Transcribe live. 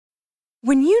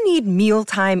When you need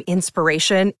mealtime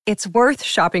inspiration, it's worth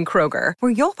shopping Kroger,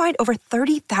 where you'll find over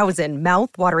 30,000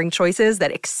 mouth-watering choices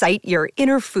that excite your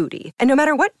inner foodie. And no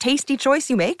matter what tasty choice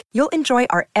you make, you'll enjoy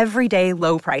our everyday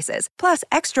low prices, plus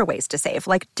extra ways to save,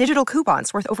 like digital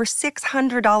coupons worth over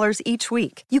 $600 each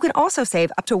week. You can also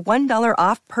save up to $1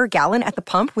 off per gallon at the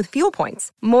pump with fuel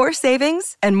points. More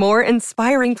savings and more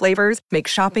inspiring flavors make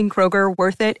shopping Kroger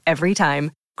worth it every time.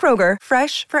 Kroger,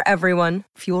 fresh for everyone.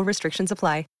 Fuel restrictions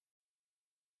apply.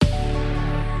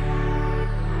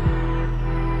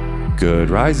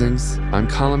 Good Risings. I'm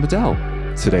Colin Bedell.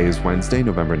 Today is Wednesday,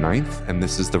 November 9th, and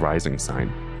this is The Rising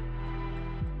Sign.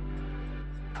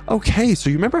 Okay,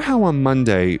 so you remember how on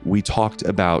Monday we talked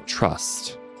about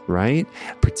trust, right?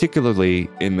 Particularly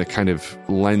in the kind of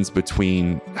lens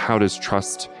between how does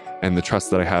trust and the trust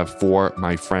that I have for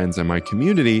my friends and my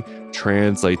community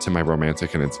translate to my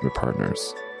romantic and intimate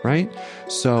partners, right?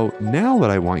 So now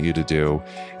what I want you to do,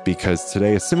 because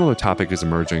today a similar topic is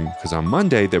emerging, because on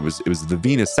Monday it was the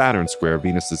Venus-Saturn square.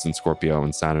 Venus is in Scorpio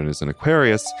and Saturn is in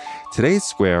Aquarius. Today's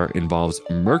square involves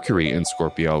Mercury in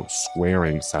Scorpio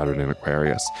squaring Saturn in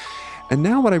Aquarius. And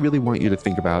now what I really want you to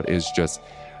think about is just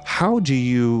how do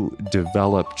you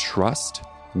develop trust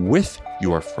with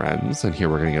your friends? And here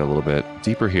we're going to get a little bit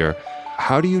deeper here.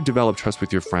 How do you develop trust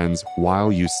with your friends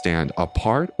while you stand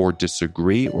apart or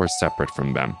disagree or separate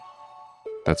from them?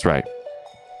 That's right.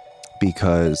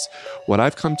 Because what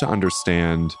I've come to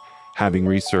understand, having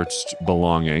researched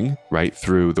belonging, right,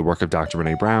 through the work of Dr.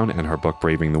 Brené Brown and her book,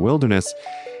 Braving the Wilderness,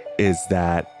 is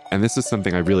that, and this is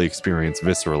something I've really experienced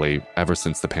viscerally ever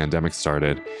since the pandemic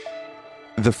started,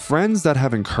 the friends that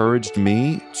have encouraged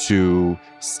me to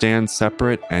stand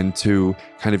separate and to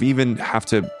kind of even have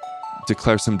to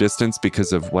declare some distance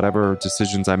because of whatever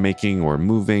decisions I'm making or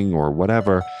moving or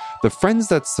whatever, the friends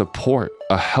that support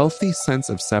a healthy sense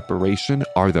of separation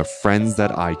are the friends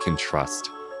that I can trust.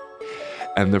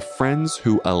 And the friends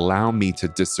who allow me to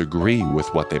disagree with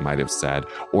what they might have said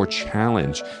or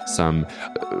challenge some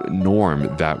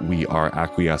norm that we are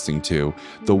acquiescing to,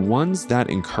 the ones that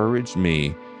encourage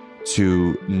me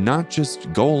to not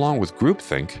just go along with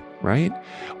groupthink, right,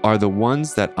 are the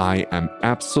ones that I am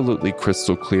absolutely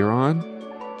crystal clear on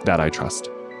that I trust.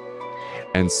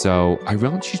 And so I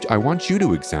want you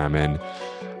to examine,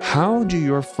 how do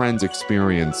your friends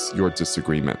experience your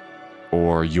disagreement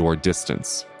or your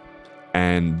distance?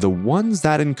 And the ones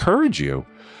that encourage you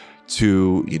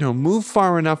to, move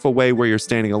far enough away where you're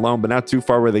standing alone, but not too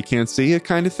far where they can't see it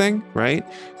kind of thing, right?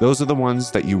 Those are the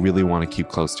ones that you really want to keep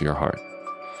close to your heart.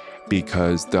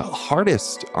 Because the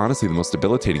hardest, honestly, the most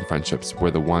debilitating friendships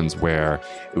were the ones where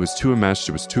it was too enmeshed,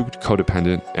 it was too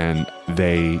codependent, and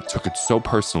they took it so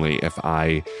personally if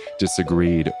I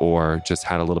disagreed or just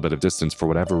had a little bit of distance for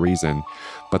whatever reason.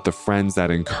 But the friends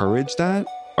that encourage that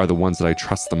are the ones that I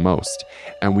trust the most.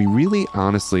 And we really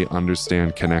honestly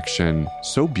understand connection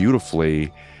so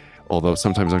beautifully, although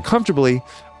sometimes uncomfortably,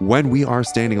 when we are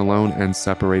standing alone and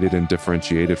separated and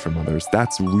differentiated from others.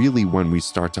 That's really when we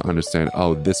start to understand,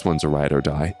 oh, this one's a ride or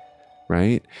die,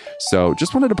 right? So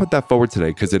just wanted to put that forward today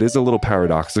because it is a little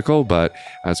paradoxical, but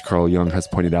as Carl Jung has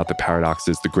pointed out, the paradox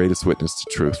is the greatest witness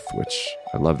to truth, which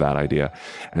I love that idea.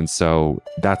 And so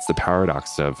that's the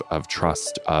paradox of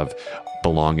trust, of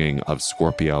belonging, of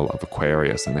Scorpio, of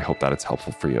Aquarius, and I hope that it's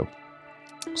helpful for you.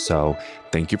 So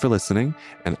thank you for listening,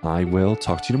 and I will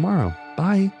talk to you tomorrow.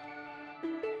 Bye.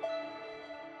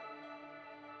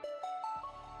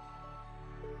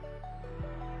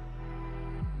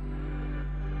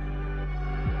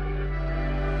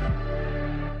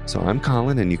 So I'm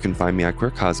Colin, and you can find me at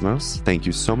Queer Cosmos. Thank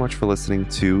you so much for listening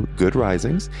to Good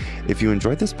Risings. If you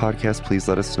enjoyed this podcast, please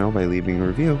let us know by leaving a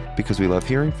review, because we love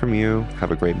hearing from you.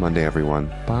 Have a great Monday, everyone.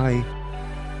 Bye.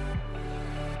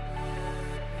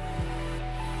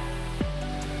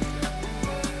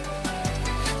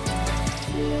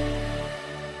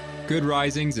 Good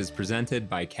Risings is presented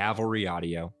by Cavalry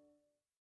Audio.